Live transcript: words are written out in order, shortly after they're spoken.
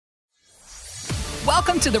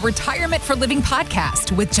Welcome to the Retirement for Living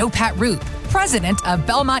podcast with Joe Pat Roop, president of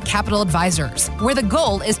Belmont Capital Advisors, where the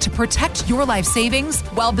goal is to protect your life savings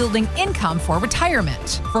while building income for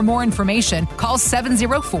retirement. For more information, call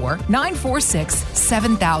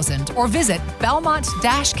 704-946-7000 or visit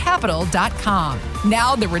belmont-capital.com.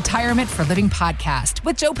 Now, the Retirement for Living podcast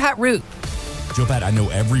with Joe Pat Roop. Joe Pat, I know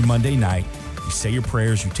every Monday night you say your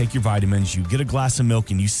prayers, you take your vitamins, you get a glass of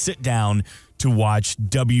milk, and you sit down to watch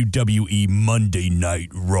WWE Monday Night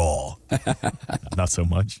Raw. Not so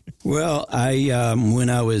much. Well,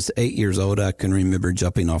 when I was 8 years old, I can remember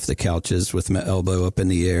jumping off the couches with my elbow up in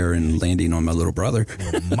the air and landing on my little brother.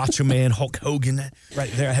 Macho Man, Hulk Hogan,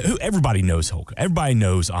 right there. Everybody knows Hulk. Everybody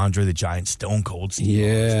knows Andre the Giant, Stone Cold Steve.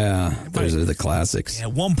 Yeah, those are the classics.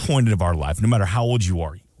 At one point of our life, no matter how old you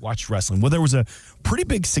are, you watch wrestling. Well, there was a pretty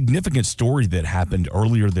big significant story that happened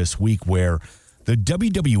earlier this week where the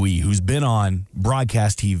WWE, who's been on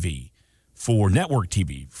broadcast TV for network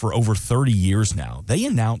TV for over 30 years now, they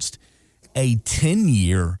announced a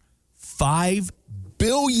 10-year, $5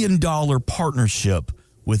 billion partnership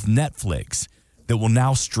with Netflix that will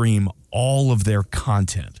now stream all of their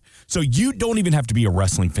content. So you don't even have to be a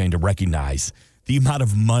wrestling fan to recognize the amount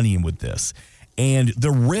of money with this and the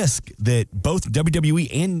risk that both WWE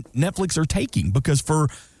and Netflix are taking, because for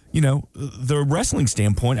the wrestling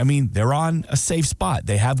standpoint, I mean, they're on a safe spot.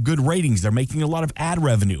 They have good ratings. They're making a lot of ad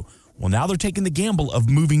revenue. Well, now they're taking the gamble of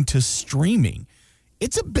moving to streaming.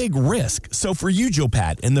 It's a big risk. So for you, Joe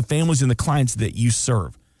Pat, and the families and the clients that you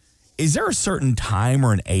serve, is there a certain time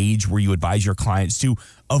or an age where you advise your clients to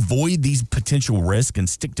avoid these potential risks and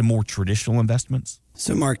stick to more traditional investments?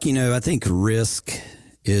 So, Mark, I think risk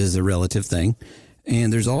is a relative thing.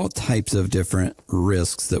 And there's all types of different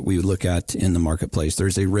risks that we look at in the marketplace.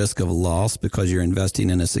 There's a risk of loss because you're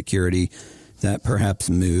investing in a security that perhaps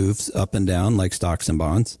moves up and down, like stocks and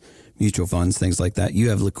bonds, mutual funds, things like that. You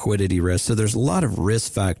have liquidity risk. So there's a lot of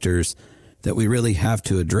risk factors that we really have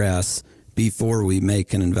to address before we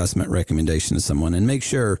make an investment recommendation to someone and make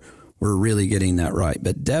sure we're really getting that right.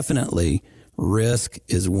 But definitely risk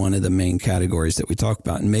is one of the main categories that we talk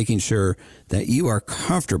about, and making sure that you are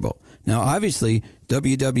comfortable. Now, obviously,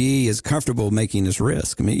 WWE is comfortable making this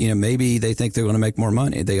risk. I mean, maybe they think they're going to make more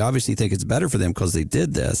money. They obviously think it's better for them because they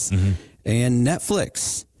did this. Mm-hmm. And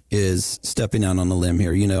Netflix is stepping out on a limb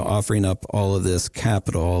here, offering up all of this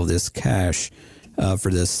capital, all of this cash for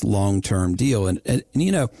this long-term deal. And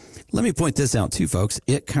let me point this out too, folks.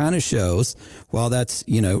 It kind of shows, while that's,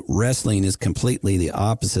 wrestling is completely the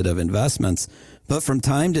opposite of investments, but from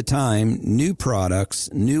time to time, new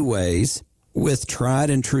products, new ways with tried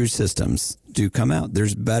and true systems do come out.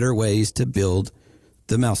 There's better ways to build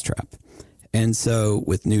the mousetrap. And so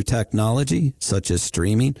with new technology, such as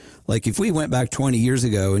streaming, like if we went back 20 years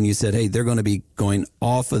ago and you said, hey, they're going to be going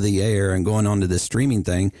off of the air and going onto this streaming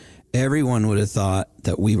thing, everyone would have thought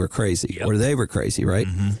that we were crazy. Yep. Or they were crazy, right?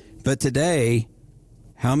 Mm-hmm. But today,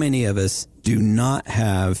 how many of us do not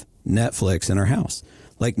have Netflix in our house?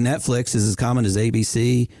 Like Netflix is as common as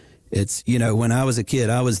ABC. It's, when I was a kid,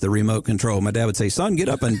 I was the remote control. My dad would say, son, get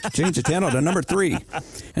up and change the channel to number 3.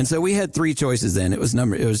 And so we had 3 choices then. It was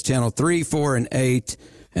channel 3, 4, and 8.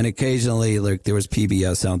 And occasionally, there was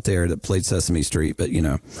PBS out there that played Sesame Street, but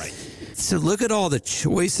Right. So look at all the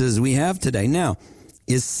choices we have today. Now,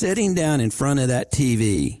 is sitting down in front of that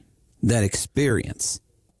TV, that experience,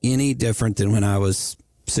 any different than when I was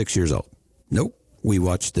 6 years old? Nope. We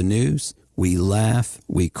watch the news. We laugh.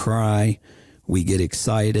 We cry. We get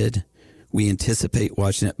excited. We anticipate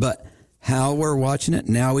watching it. But how we're watching it,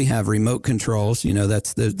 now we have remote controls.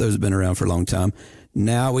 Those have been around for a long time.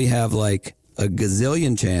 Now we have like a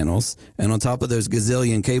gazillion channels. And on top of those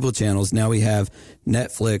gazillion cable channels, now we have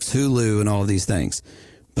Netflix, Hulu, and all of these things.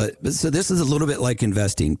 But so this is a little bit like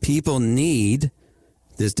investing. People need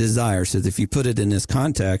this desire. So if you put it in this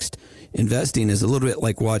context, investing is a little bit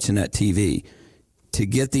like watching that TV. To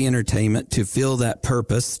get the entertainment, to fill that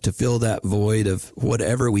purpose, to fill that void of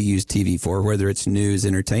whatever we use TV for, whether it's news,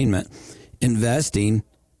 entertainment. Investing,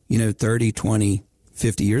 30, 20,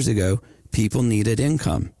 50 years ago, people needed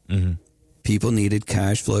income. Mm-hmm. People needed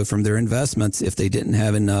cash flow from their investments if they didn't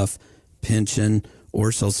have enough pension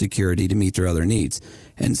or Social Security to meet their other needs.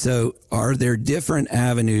 And so are there different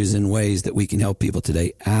avenues and ways that we can help people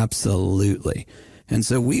today? Absolutely. And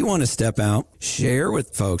so we want to step out, share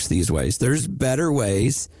with folks these ways. There's better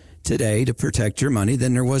ways today to protect your money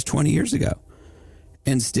than there was 20 years ago,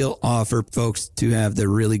 and still offer folks to have the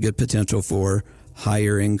really good potential for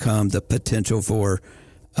higher income, the potential for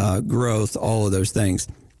growth, all of those things.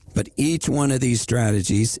 But each one of these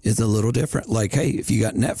strategies is a little different. Like, hey, if you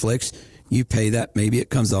got Netflix, you pay that. Maybe it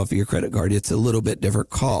comes off of your credit card. It's a little bit different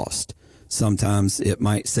cost. Sometimes it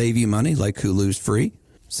might save you money, like Hulu's free,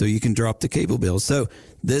 so you can drop the cable bill. So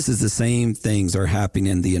this is the same things are happening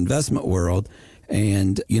in the investment world.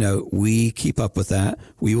 And, we keep up with that.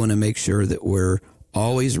 We want to make sure that we're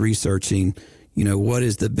always researching, what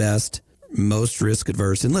is the best, most risk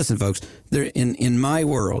adverse. And listen, folks, there in my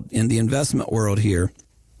world, in the investment world here,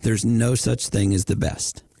 there's no such thing as the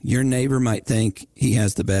best. Your neighbor might think he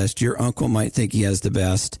has the best. Your uncle might think he has the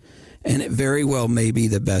best. And it very well may be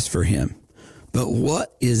the best for him. But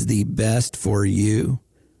what is the best for you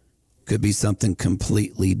could be something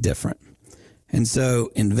completely different. And so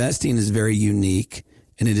investing is very unique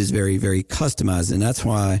and it is very, very customized. And that's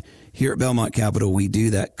why here at Belmont Capital, we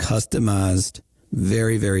do that customized,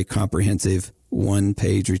 very, very comprehensive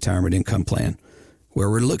one-page retirement income plan where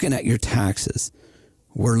we're looking at your taxes.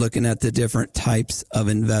 We're looking at the different types of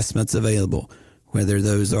investments available, whether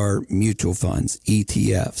those are mutual funds,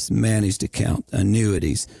 ETFs, managed account,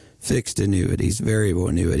 annuities, fixed annuities, variable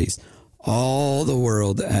annuities, all the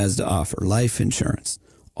world has to offer, life insurance.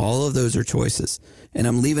 All of those are choices. And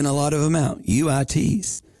I'm leaving a lot of them out.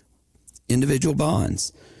 UITs, individual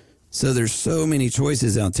bonds. So there's so many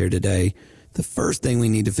choices out there today. The first thing we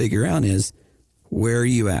need to figure out is, where are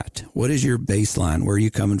you at? What is your baseline? Where are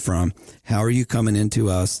you coming from? How are you coming into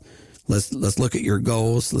us? Let's look at your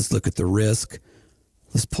goals. Let's look at the risk.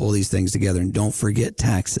 Let's pull these things together. And don't forget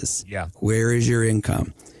taxes. Yeah. Where is your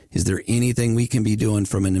income? Is there anything we can be doing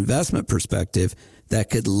from an investment perspective that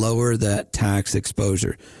could lower that tax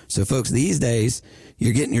exposure? So, folks, these days,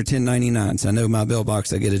 you're getting your 1099s. I know my bill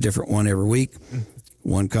box, I get a different one every week.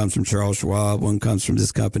 One comes from Charles Schwab. One comes from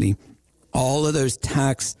this company. All of those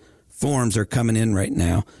tax forms are coming in right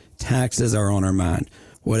now. Taxes are on our mind.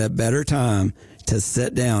 What a better time to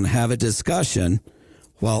sit down, have a discussion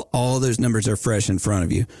while all those numbers are fresh in front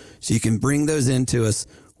of you. So you can bring those into us.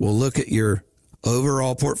 We'll look at your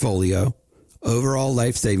overall portfolio, overall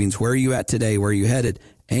life savings. Where are you at today? Where are you headed?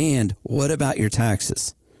 And what about your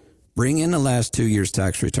taxes? Bring in the last 2 years'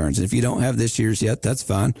 tax returns. And if you don't have this year's yet, that's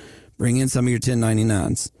fine. Bring in some of your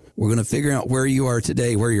 1099s. We're going to figure out where you are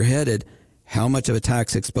today, where you're headed. How much of a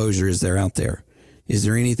tax exposure is there out there? Is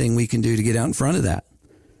there anything we can do to get out in front of that?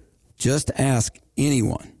 Just ask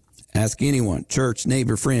anyone. Ask anyone, church,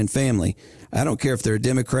 neighbor, friend, family. I don't care if they're a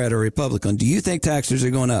Democrat or Republican. Do you think taxes are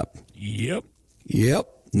going up? Yep.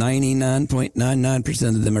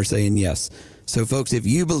 99.99% of them are saying yes. So, folks, if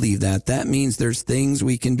you believe that, that means there's things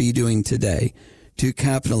we can be doing today to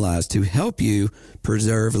capitalize, to help you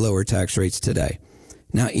preserve lower tax rates today.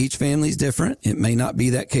 Now, each family is different. It may not be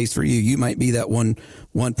that case for you. You might be that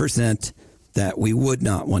 1% that we would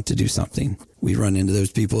not want to do something. We run into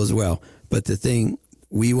those people as well. But the thing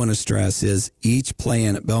we want to stress is each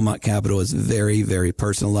plan at Belmont Capital is very, very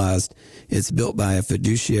personalized. It's built by a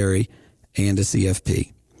fiduciary and a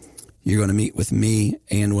CFP. You're going to meet with me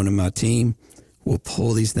and one of my team. We'll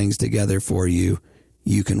pull these things together for you.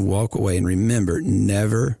 You can walk away and remember,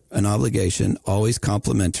 never an obligation, always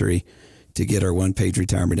complimentary to get our one-page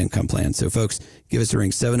retirement income plan. So, folks, give us a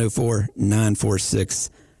ring,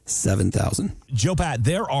 704-946-7000. Joe Pat,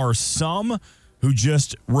 there are some who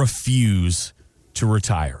just refuse to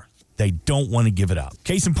retire. They don't want to give it up.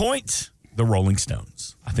 Case in point, the Rolling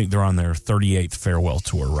Stones. I think they're on their 38th farewell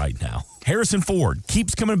tour right now. Harrison Ford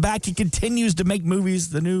keeps coming back. He continues to make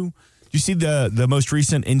movies. You see the most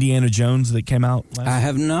recent Indiana Jones that came out last I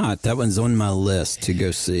have not. That one's on my list to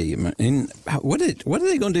go see. And what are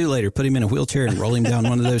they going to do later? Put him in a wheelchair and roll him down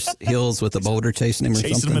one of those hills with a boulder chasing him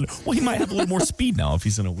or something? Well, he might have a little more speed now if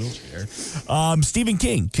he's in a wheelchair. Stephen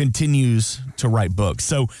King continues to write books.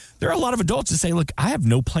 So there are a lot of adults that say, look, I have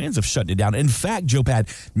no plans of shutting it down. In fact, Joe Pat,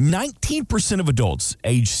 19% of adults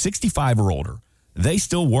age 65 or older, they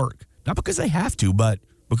still work. Not because they have to, but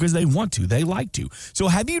because they want to, they like to. So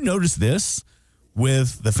have you noticed this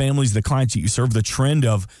with the families, the clients that you serve, the trend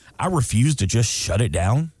of, I refuse to just shut it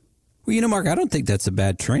down? Well, Mark, I don't think that's a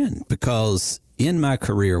bad trend because in my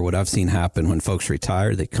career, what I've seen happen when folks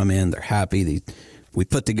retire, they come in, they're happy. We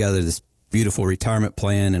put together this beautiful retirement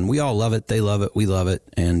plan and we all love it. They love it. We love it.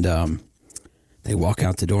 And they walk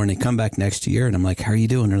out the door and they come back next year and I'm like, how are you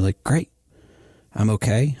doing? They're like, great. I'm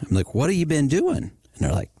okay. I'm like, what have you been doing? And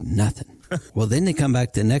they're like, nothing. Well, then they come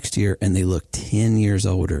back the next year and they look 10 years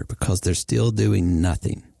older because they're still doing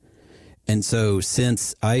nothing. And so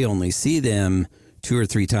since I only see them 2 or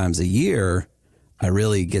 3 times a year, I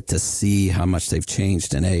really get to see how much they've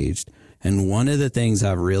changed and aged. And one of the things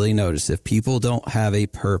I've really noticed, if people don't have a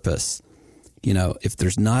purpose, if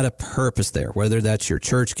there's not a purpose there, whether that's your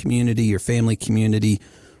church community, your family community,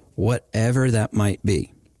 whatever that might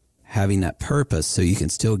be, having that purpose so you can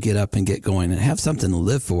still get up and get going and have something to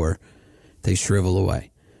live for, they shrivel away.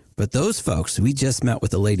 But those folks, we just met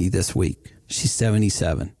with a lady this week. She's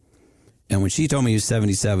 77. And when she told me she was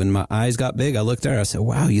 77, my eyes got big. I looked at her. I said,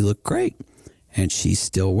 wow, you look great. And she's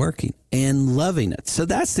still working and loving it. So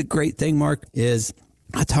that's the great thing, Mark, is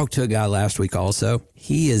I talked to a guy last week also.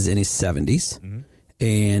 He is in his 70s,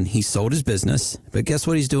 and he sold his business. But guess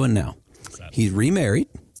what he's doing now? He's remarried,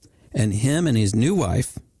 and him and his new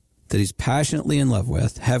wife that he's passionately in love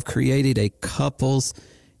with have created a couples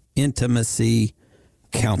intimacy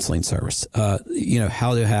counseling service. How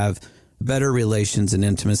to have better relations and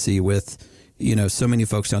intimacy with, so many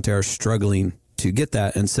folks out there are struggling to get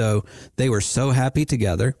that. And so they were so happy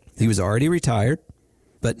together. He was already retired,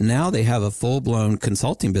 but now they have a full-blown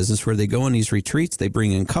consulting business where they go on these retreats, they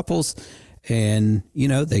bring in couples, and,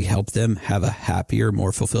 they help them have a happier,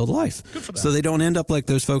 more fulfilled life. So they don't end up like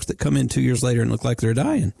those folks that come in 2 years later and look like they're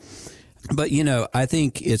dying. But, I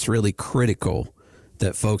think it's really critical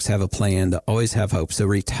that folks have a plan to always have hope. So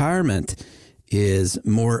retirement is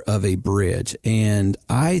more of a bridge. And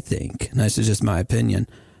I think, and this is just my opinion,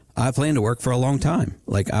 I plan to work for a long time.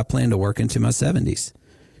 Like I plan to work into my 70s.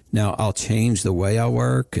 Now I'll change the way I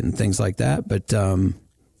work and things like that, but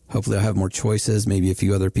hopefully I'll have more choices, maybe a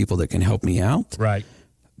few other people that can help me out. Right.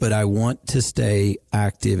 But I want to stay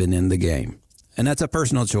active and in the game. And that's a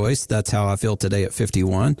personal choice. That's how I feel today at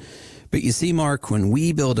 51. But you see, Mark, when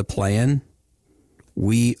we build a plan,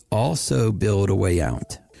 we also build a way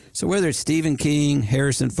out. So whether it's Stephen King,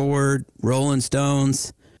 Harrison Ford, Rolling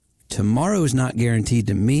Stones, tomorrow is not guaranteed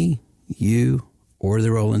to me, you, or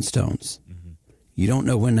the Rolling Stones. You don't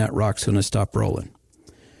know when that rock's going to stop rolling.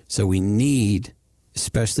 So we need,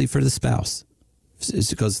 especially for the spouse,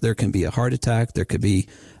 it's because there can be a heart attack, there could be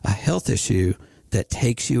a health issue that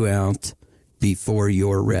takes you out before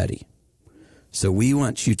you're ready. So we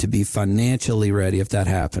want you to be financially ready if that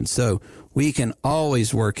happens. So we can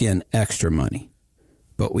always work in extra money,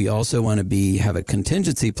 but we also want to have a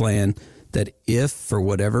contingency plan that if for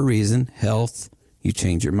whatever reason, health, you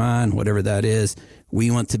change your mind, whatever that is, we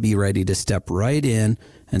want to be ready to step right in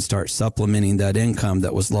and start supplementing that income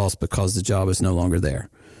that was lost because the job is no longer there.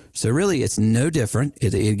 So really, it's no different.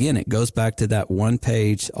 It goes back to that one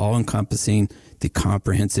page, all-encompassing, the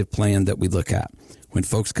comprehensive plan that we look at. When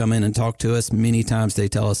folks come in and talk to us, many times they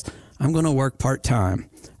tell us, I'm going to work part-time.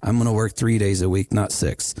 I'm going to work 3 days a week, not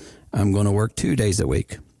 6. I'm going to work 2 days a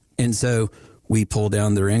week. And so we pull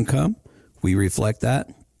down their income. We reflect that.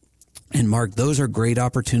 And Mark, those are great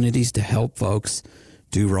opportunities to help folks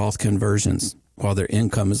do Roth conversions while their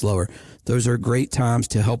income is lower. Those are great times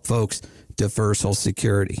to help folks defer Social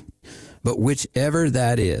Security. But whichever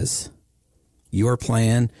that is, your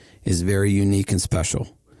plan is very unique and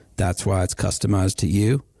special. That's why it's customized to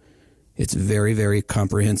you. It's very, very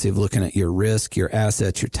comprehensive, looking at your risk, your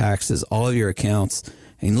assets, your taxes, all of your accounts,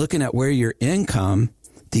 and looking at where your income,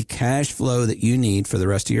 the cash flow that you need for the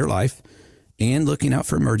rest of your life, and looking out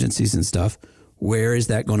for emergencies and stuff, where is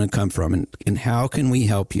that going to come from, and how can we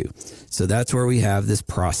help you? So that's where we have this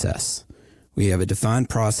process. We have a defined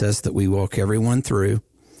process that we walk everyone through,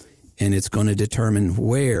 and it's going to determine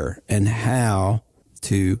where and how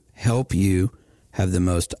to help you have the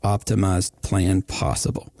most optimized plan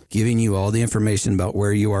possible, giving you all the information about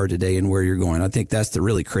where you are today and where you're going. I think that's the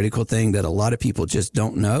really critical thing that a lot of people just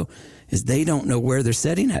don't know, is they don't know where they're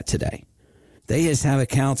setting at today. They just have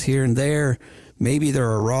accounts here and there. Maybe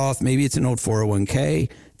they're a Roth, maybe it's an old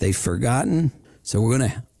 401k. They've forgotten. So we're going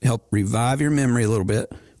to help revive your memory a little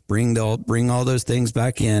bit, bring all those things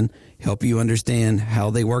back in, help you understand how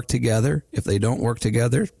they work together. If they don't work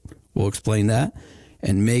together, we'll explain that,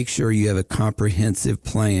 and make sure you have a comprehensive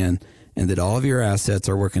plan and that all of your assets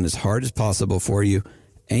are working as hard as possible for you.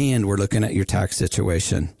 And we're looking at your tax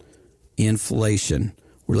situation, inflation.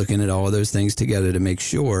 We're looking at all of those things together to make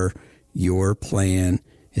sure your plan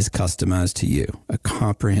is customized to you, a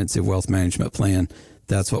comprehensive wealth management plan.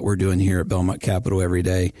 That's what we're doing here at Belmont Capital every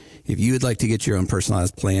day. If you would like to get your own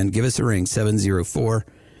personalized plan, give us a ring,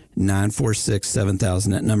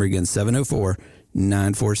 704-946-7000. That number again,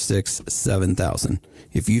 704-946-7000.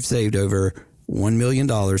 If you've saved over $1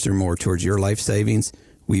 million or more towards your life savings,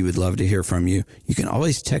 we would love to hear from you. You can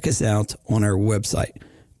always check us out on our website,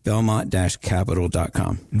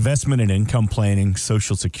 belmont-capital.com. Investment and income planning,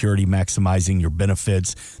 Social Security, maximizing your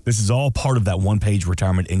benefits. This is all part of that one-page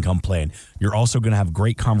retirement income plan. You're also going to have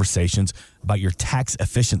great conversations about your tax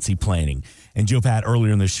efficiency planning. And Joe Pat,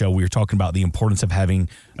 earlier in the show, we were talking about the importance of having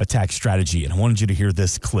a tax strategy. And I wanted you to hear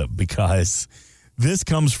this clip because this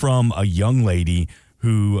comes from a young lady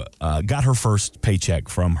who got her first paycheck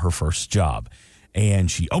from her first job. And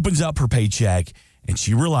she opens up her paycheck and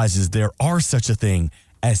she realizes there are such a thing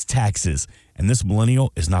as taxes. And this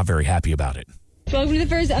millennial is not very happy about it. Welcome to the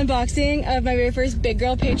first unboxing of my very first big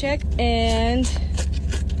girl paycheck, and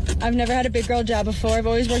I've never had a big girl job before. I've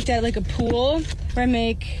always worked at like a pool where I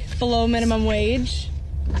make below minimum wage.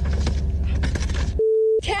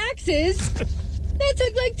 Taxes? That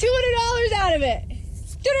took like $200 out of it.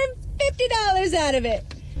 $250 out of it.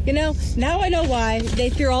 You know, now I know why they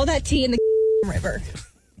threw all that tea in the river.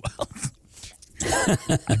 Well,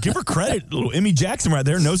 give her credit. Little Emmy Jackson right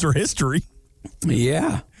there knows her history.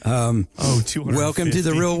 Yeah. Welcome to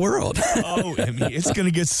the real world. Oh, Emmy, it's going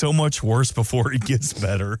to get so much worse before it gets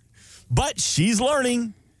better. But she's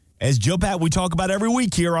learning. As Joe Pat, we talk about every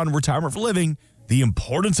week here on Retirement for Living, the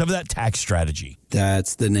importance of that tax strategy.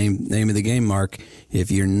 That's the name of the game, Mark.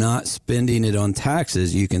 If you're not spending it on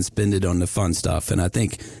taxes, you can spend it on the fun stuff. And I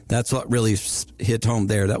think that's what really hit home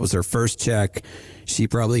there. That was her first check. She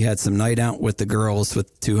probably had some night out with the girls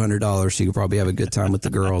with $200. She could probably have a good time with the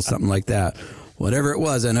girls, something like that. Whatever it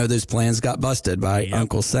was, I know those plans got busted by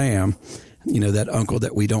Uncle Sam. You know, that uncle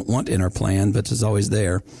that we don't want in our plan, but is always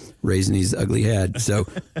there, raising his ugly head. So,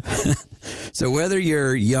 so whether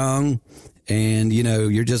you're young and, you know,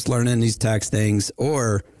 you're just learning these tax things,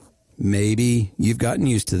 or maybe you've gotten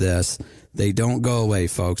used to this, they don't go away,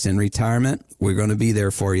 folks. In retirement, we're going to be there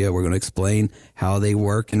for you. We're going to explain how they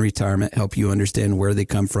work in retirement, help you understand where they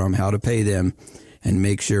come from, how to pay them, and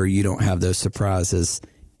make sure you don't have those surprises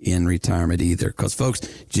in retirement either. Because, folks,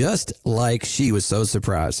 just like she was so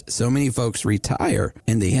surprised, so many folks retire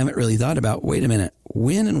and they haven't really thought about, wait a minute,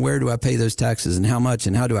 when and where do I pay those taxes and how much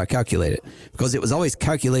and how do I calculate it? Because it was always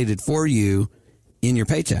calculated for you in your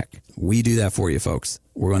paycheck. We do that for you, folks.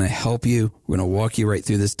 We're going to help you. We're going to walk you right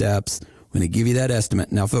through the steps. We're going to give you that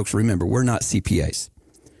estimate. Now, folks, remember, we're not CPAs.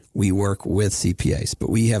 We work with CPAs, but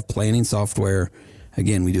we have planning software.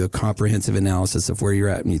 Again, we do a comprehensive analysis of where you're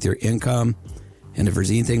at with your income, and if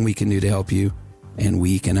there's anything we can do to help you, and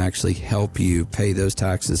we can actually help you pay those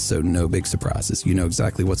taxes, so no big surprises. You know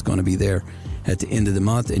exactly what's going to be there at the end of the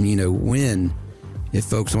month, and you know when. If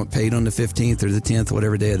folks want paid on the 15th or the 10th,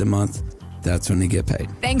 whatever day of the month, that's when they get paid.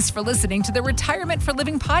 Thanks for listening to the Retirement for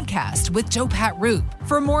Living podcast with Joe Pat Roop.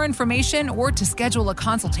 For more information or to schedule a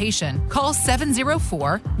consultation, call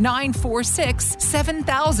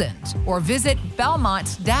 704-946-7000 or visit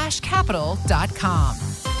belmont-capital.com.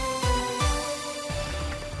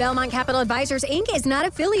 Belmont Capital Advisors, Inc. is not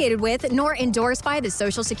affiliated with nor endorsed by the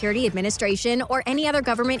Social Security Administration or any other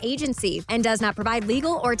government agency and does not provide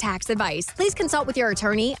legal or tax advice. Please consult with your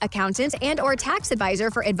attorney, accountant, and or tax advisor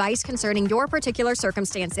for advice concerning your particular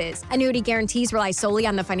circumstances. Annuity guarantees rely solely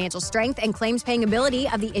on the financial strength and claims paying ability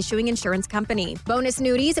of the issuing insurance company. Bonus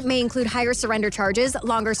annuities may include higher surrender charges,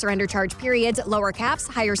 longer surrender charge periods, lower caps,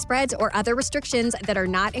 higher spreads, or other restrictions that are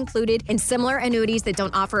not included in similar annuities that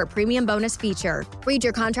don't offer a premium bonus feature. Read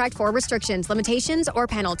your contract for restrictions, limitations, or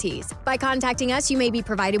penalties. By contacting us, you may be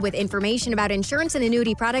provided with information about insurance and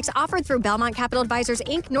annuity products offered through Belmont Capital Advisors,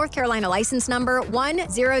 Inc., North Carolina license number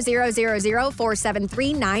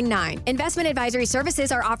 10000047399. Investment advisory services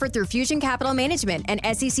are offered through Fusion Capital Management, an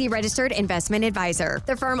SEC-registered investment advisor.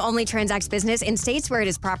 The firm only transacts business in states where it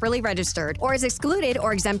is properly registered or is excluded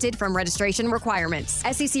or exempted from registration requirements.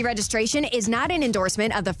 SEC registration is not an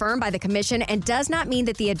endorsement of the firm by the Commission and does not mean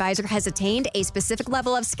that the advisor has attained a specific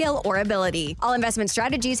level of skill or ability. All investment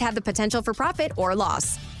strategies have the potential for profit or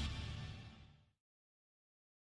loss.